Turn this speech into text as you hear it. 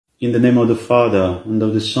In the name of the Father, and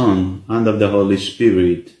of the Son, and of the Holy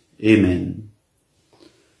Spirit. Amen.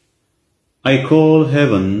 I call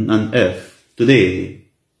heaven and earth today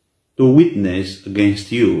to witness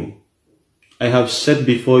against you. I have set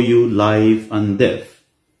before you life and death,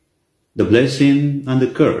 the blessing and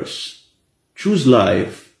the curse. Choose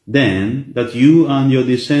life, then, that you and your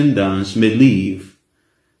descendants may live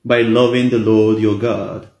by loving the Lord your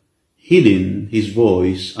God, heeding his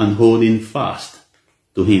voice and holding fast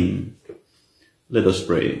to him. Let us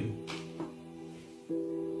pray.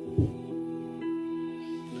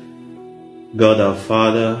 God our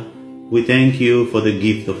Father, we thank you for the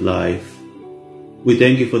gift of life. We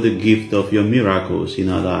thank you for the gift of your miracles in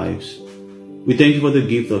our lives. We thank you for the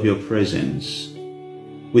gift of your presence.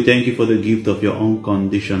 We thank you for the gift of your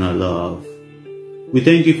unconditional love. We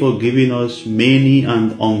thank you for giving us many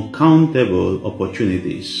and uncountable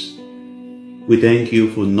opportunities. We thank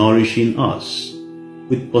you for nourishing us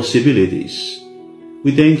with possibilities.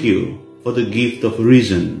 We thank you for the gift of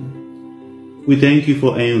reason. We thank you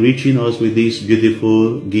for enriching us with this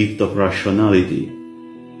beautiful gift of rationality.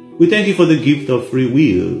 We thank you for the gift of free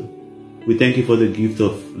will. We thank you for the gift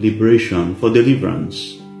of liberation, for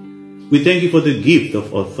deliverance. We thank you for the gift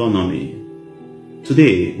of autonomy.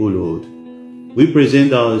 Today, O Lord, we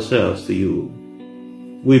present ourselves to you.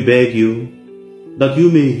 We beg you that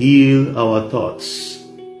you may heal our thoughts,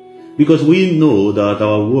 because we know that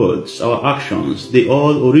our words, our actions, they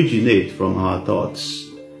all originate from our thoughts.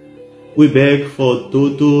 We beg for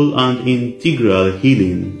total and integral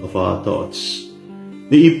healing of our thoughts.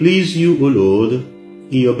 May it please you, O Lord,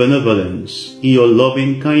 in your benevolence, in your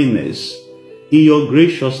loving kindness, in your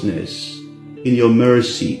graciousness, in your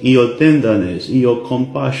mercy, in your tenderness, in your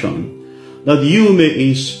compassion, that you may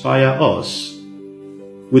inspire us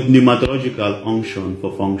with pneumatological unction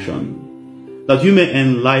for function, that you may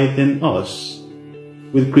enlighten us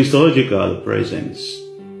with Christological presence,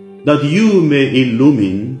 that you may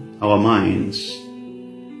illumine our minds,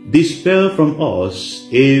 dispel from us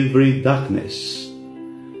every darkness,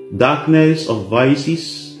 darkness of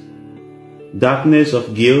vices, darkness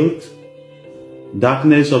of guilt,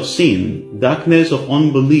 darkness of sin, darkness of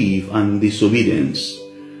unbelief and disobedience,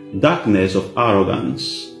 darkness of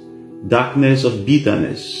arrogance, darkness of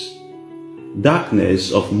bitterness,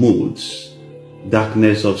 darkness of moods,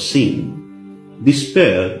 darkness of sin.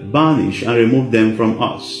 Dispel, banish, and remove them from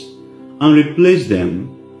us, and replace them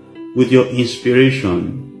with your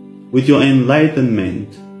inspiration, with your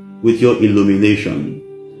enlightenment, with your illumination.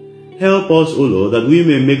 Help us, O Lord, that we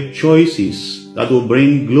may make choices that will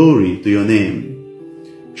bring glory to your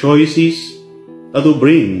name. Choices that will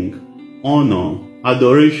bring honor,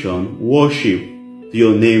 adoration, worship to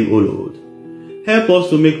your name, O Lord. Help us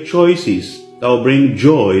to make choices that will bring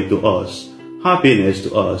joy to us, happiness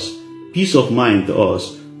to us, peace of mind to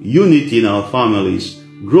us, unity in our families,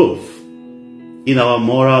 growth in our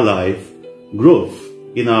moral life, growth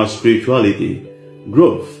in our spirituality,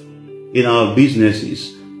 growth in our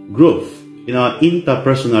businesses, growth in our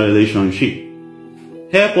interpersonal relationship.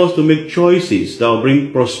 Help us to make choices that will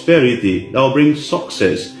bring prosperity, that will bring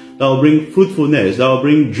success, that will bring fruitfulness, that will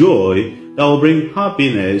bring joy, that will bring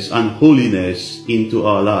happiness and holiness into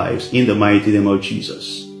our lives, in the mighty name of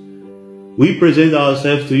Jesus. We present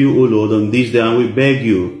ourselves to you, O Lord, on this day, and we beg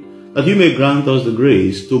you that you may grant us the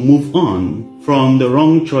grace to move on from the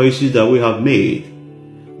wrong choices that we have made.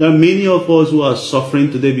 There are many of us who are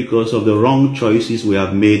suffering today because of the wrong choices we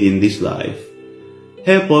have made in this life.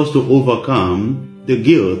 Help us to overcome the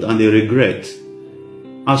guilt and the regret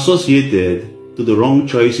associated to the wrong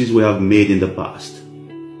choices we have made in the past.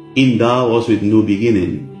 Endow us with new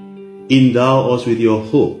beginning. Endow us with your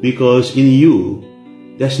hope, because in you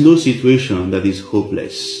there's no situation that is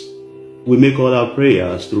hopeless. We make all our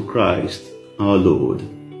prayers through Christ our Lord.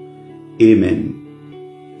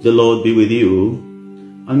 Amen. The Lord be with you,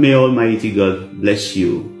 and may Almighty God bless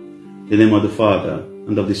you. In the name of the Father,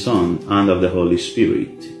 and of the Son, and of the Holy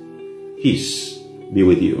Spirit. Peace be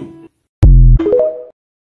with you.